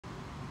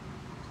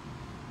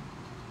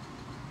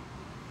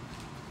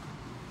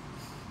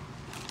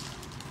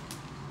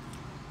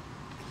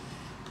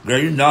Girl,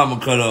 you know I'm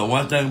gonna cut up.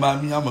 One thing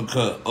about me, I'm gonna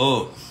cut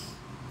up.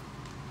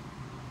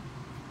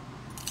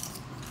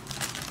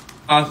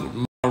 My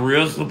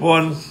real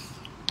supporters,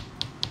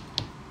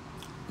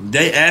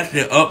 they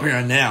actually up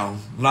here now.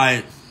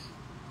 Like,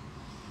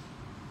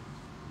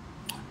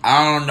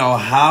 I don't know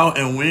how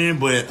and when,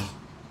 but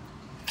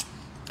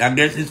I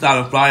guess she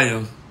started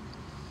flying.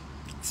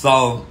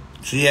 So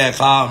she had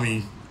called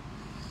me,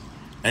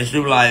 and she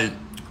was like,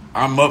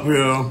 "I'm up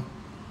here,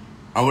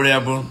 or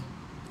whatever."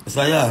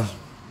 So yeah,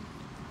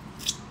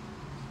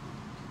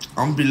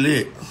 I'm gonna be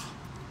lit.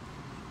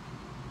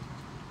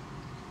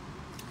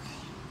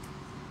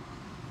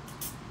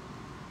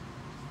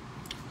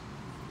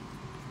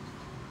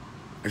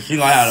 And she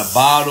gonna have a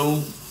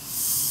bottle.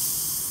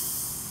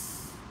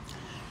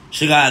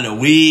 She got the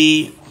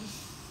weed.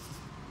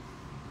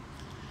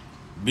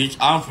 Bitch,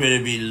 I'm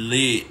finna be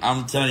lit.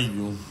 I'm telling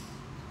you.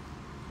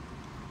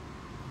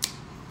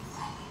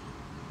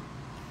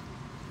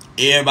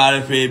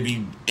 Everybody finna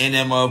be in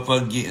that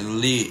motherfucker getting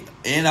lit.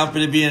 And I'm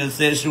finna be in a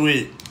session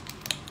with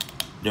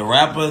the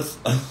rappers.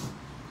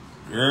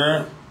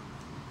 Girl.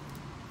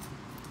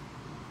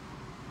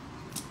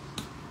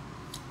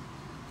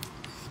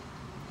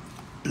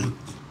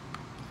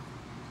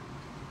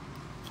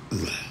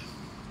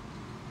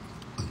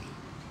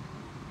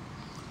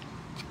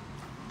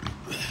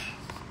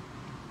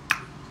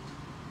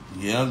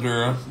 Yeah,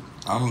 girl.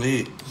 I'm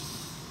lit.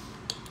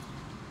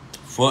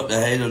 Fuck the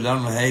haters,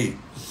 I'm the hate.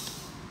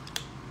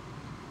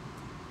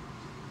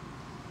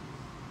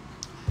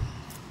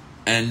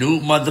 And new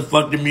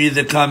motherfucking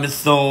music coming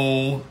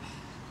soon.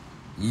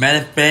 Matter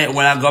of fact,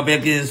 when I go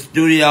back in the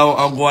studio,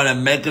 I'm going to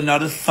make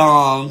another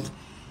song.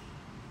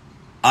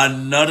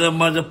 Another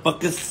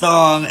motherfucking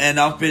song. And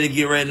I'm finna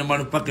get ready to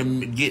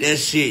motherfucking get that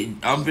shit.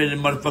 I'm finna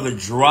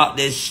motherfucking drop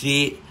that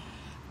shit.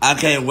 I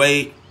can't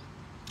wait.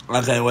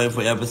 I can't wait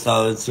for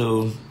episode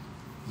 2.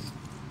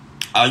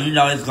 Oh, you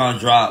know it's gonna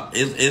drop.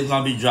 It's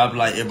gonna be dropped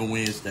like every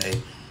Wednesday.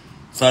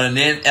 So the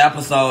next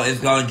episode is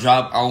gonna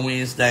drop on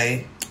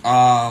Wednesday.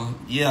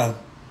 Yeah.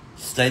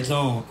 Stay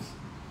tuned.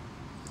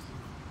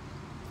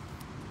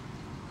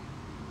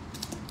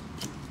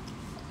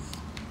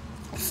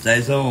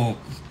 Stay tuned.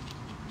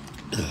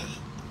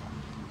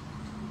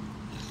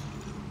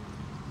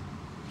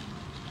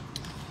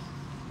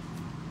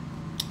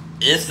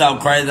 It's so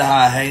crazy how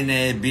I hate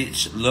that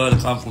bitch love to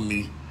come for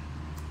me.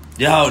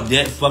 Y'all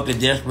that fucking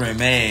desperate and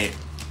mad.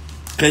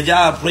 Could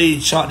y'all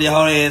please chop that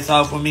whole ass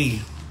out for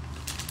me?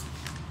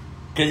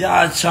 Could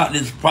y'all chop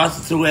this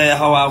prostitute ass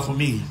hoe out for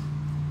me?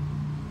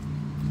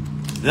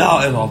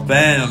 Y'all is a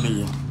fan of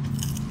me.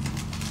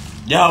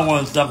 Y'all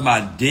wanna suck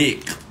my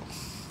dick.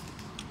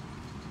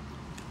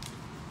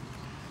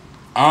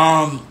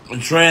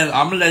 Trans,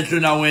 I'm gonna let you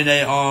know when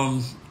they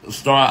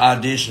start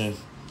audition.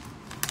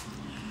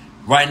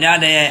 Right now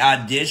they ain't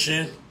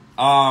audition.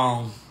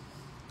 But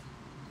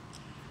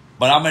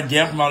I'm gonna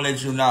definitely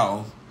let you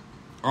know.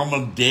 I'm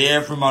gonna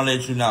definitely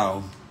let you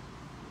know.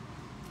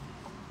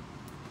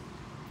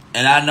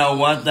 And I know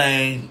one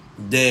thing,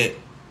 that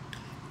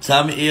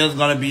Tommy is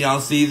gonna be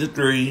on season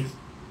 3.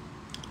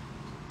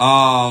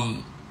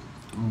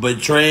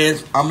 But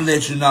Trans, I'm gonna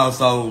let you know,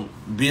 so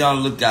be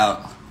on the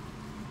lookout.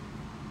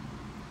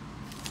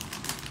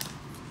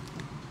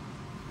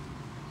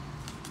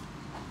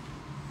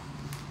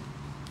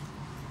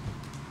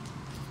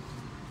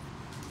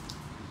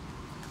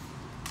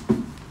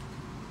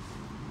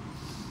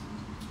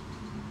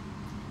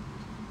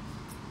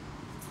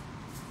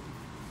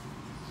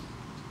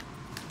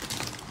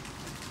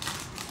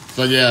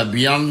 So yeah,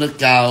 be on the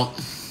lookout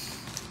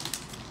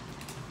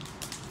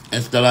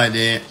and stuff like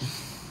that.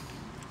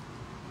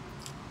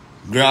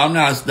 Girl, I'm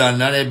not stunned.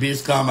 None of that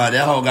bitch talking about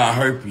that hoe got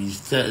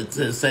herpes.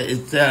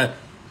 That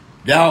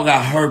hoe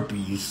got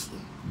herpes.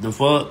 The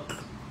fuck?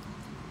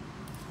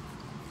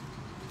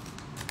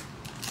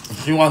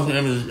 She wants some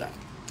images.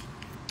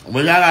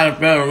 But y'all gotta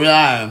better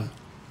realize,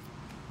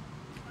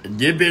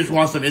 this bitch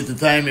wants some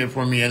entertainment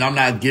from me and I'm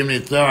not giving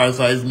it to her,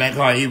 so it's making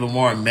her even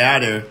more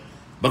madder.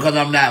 Because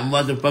I'm not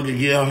motherfucking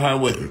giving her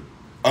what,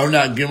 I'm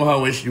not giving her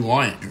what she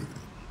wants.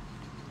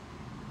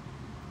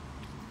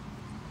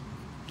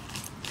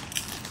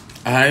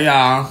 Hey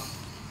y'all.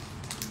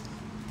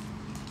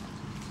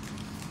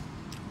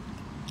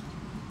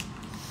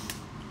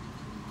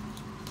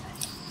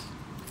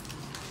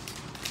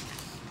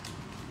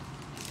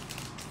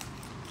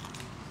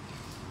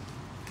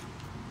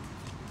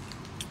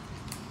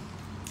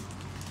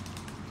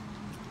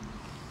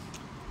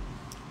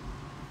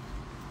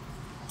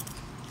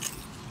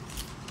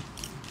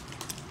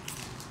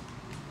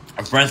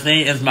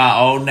 Francine is my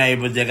old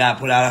neighbor that got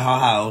put out of her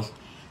house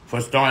for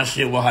starting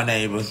shit with her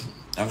neighbors.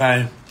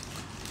 Okay?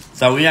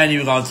 So we ain't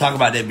even gonna talk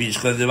about that bitch,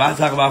 because if I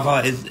talk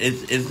about her,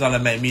 it's gonna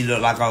make me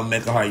look like I'm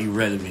making her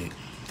irrelevant.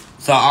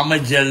 So I'ma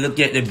just look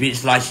at the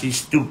bitch like she's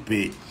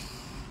stupid.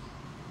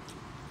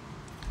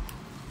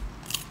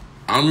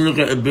 I'm gonna look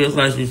at the bitch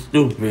like she's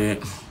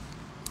stupid.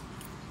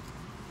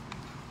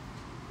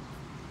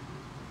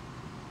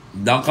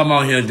 Don't come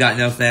on here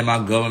goddamn saying my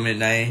government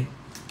name.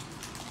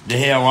 The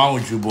hell wrong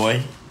with you,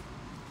 boy?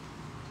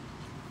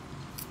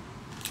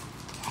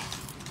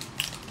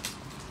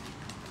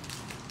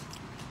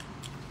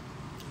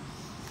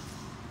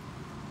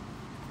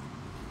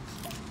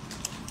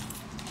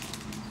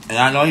 And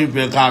I know he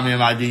been calling me in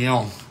my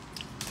DM.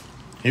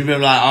 He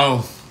been like,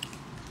 oh,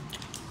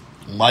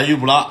 why you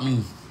block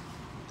me?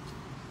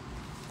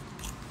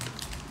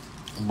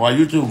 Boy,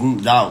 you too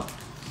grouped out.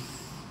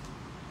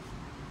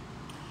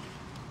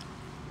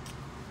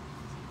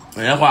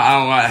 And that's why I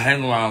don't like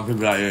hang around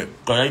people like that.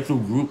 Cause they too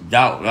grouped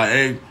out. Like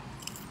they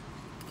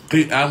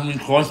keep asking me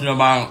questions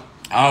about,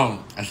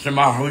 oh,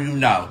 Shamar, who you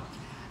know?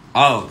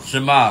 Oh,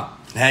 Shamar,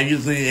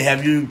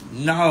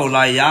 no,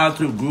 like y'all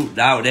too grouped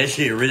out. That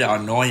shit really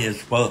annoying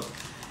as fuck.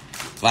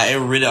 Like it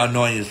really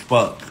annoying as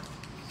fuck.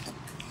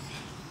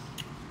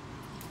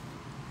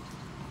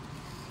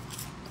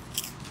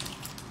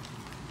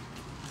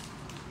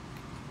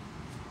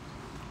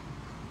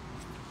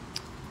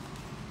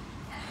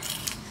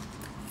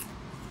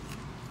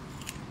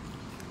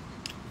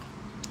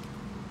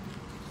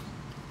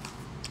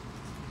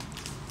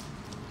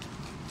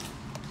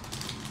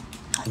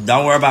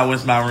 Don't worry about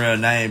what's my real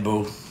name,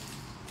 boo.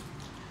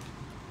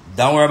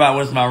 Don't worry about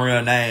what's my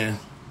real name.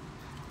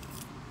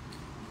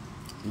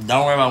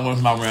 Don't worry about what's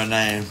my real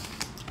name.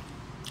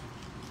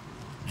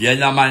 Just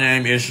know my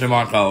name is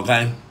Shamarco,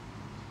 okay?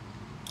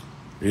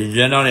 You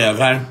just know that,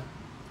 okay?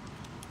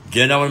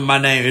 Just know my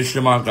name is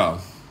Shamarco.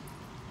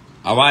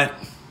 Alright?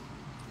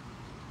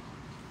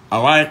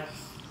 Alright?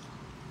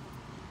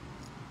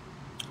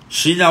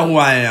 She know who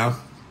I am.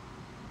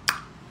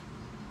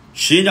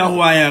 She know who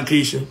I am,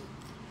 Keisha.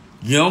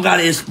 You don't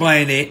gotta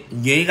explain it.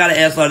 You ain't gotta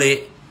ask her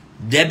that.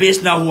 That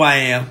bitch know who I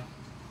am.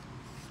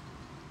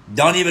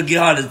 Don't even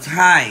give her the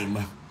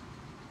time.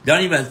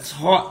 Don't even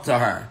talk to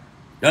her.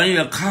 Don't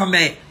even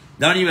comment.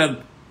 Don't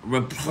even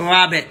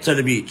reply back to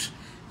the bitch.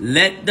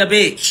 Let the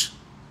bitch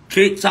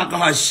keep talking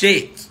her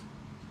shit.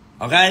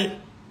 Okay?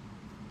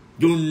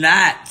 Do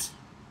not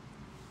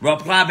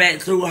reply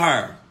back to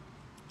her.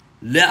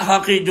 Let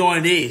her keep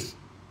doing this.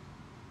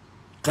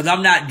 Cause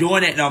I'm not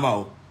doing it no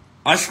more.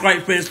 I'm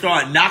straight finna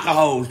start knocking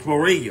hoes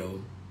for real.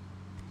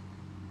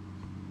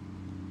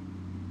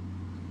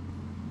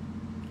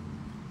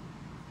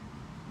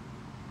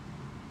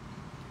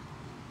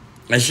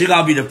 And she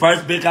gonna be the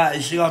first bitch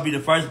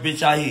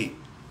I hit.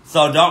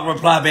 So don't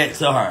reply back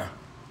to her.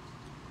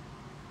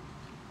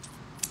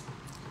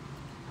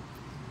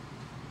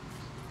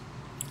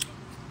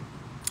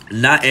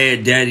 Not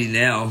add daddy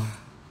now.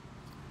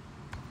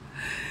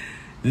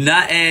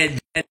 Not add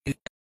daddy.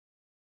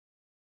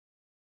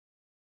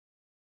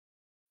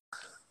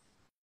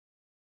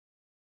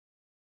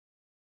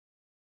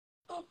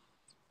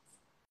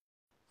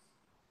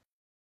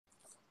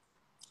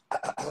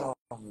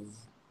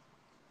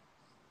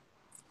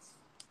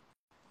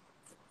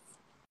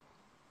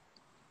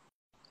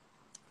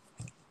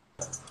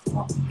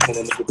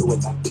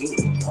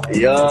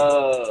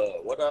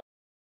 Yo, what up,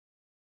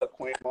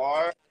 Queen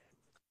Mar?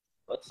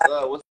 What's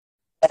up? What's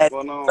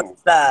going on?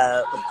 What's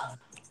up?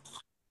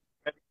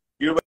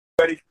 You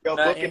ready for your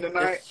booking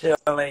tonight?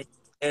 Chilling.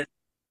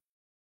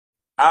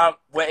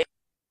 Well,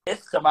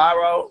 it's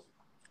tomorrow.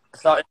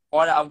 So in the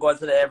morning, I'm going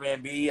to the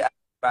Airbnb.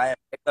 My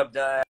makeup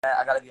done.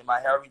 I gotta get my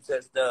hair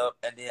retouched up,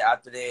 and then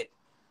after that,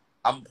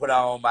 I'm gonna put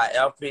on my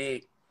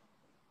outfit.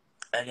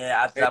 And then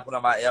after I put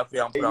on my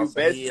outfit, I'm put on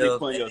some heels.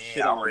 Putting your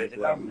shit on ready to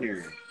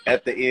go.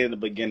 At the end, the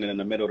beginning, in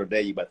the middle of the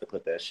day, you about to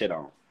put that shit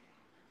on.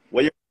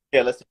 Well,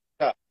 yeah, let's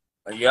talk.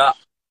 Yeah.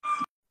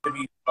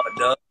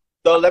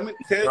 So let me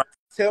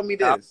tell me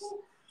this.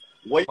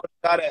 Where you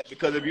shot at?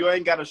 Because if you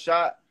ain't got a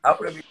shot,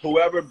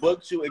 whoever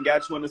booked you and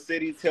got you in the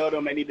city, tell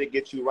them they need to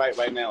get you right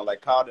now. Like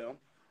call them,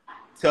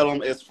 tell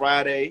them it's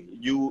Friday.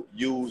 You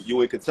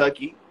in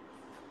Kentucky,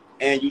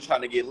 and you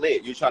trying to get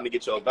lit. You trying to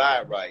get your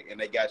vibe right, and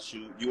they got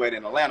you. You ain't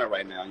in Atlanta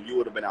right now. You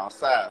would have been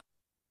outside.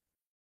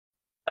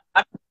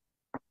 I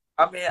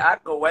mean, I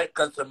could wait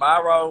because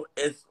tomorrow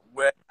is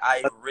where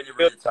I really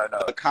turn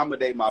up.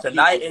 Accommodate my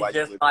tonight people is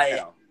just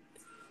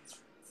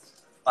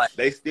like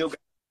they still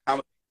got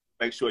to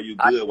make sure you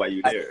good while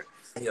you there.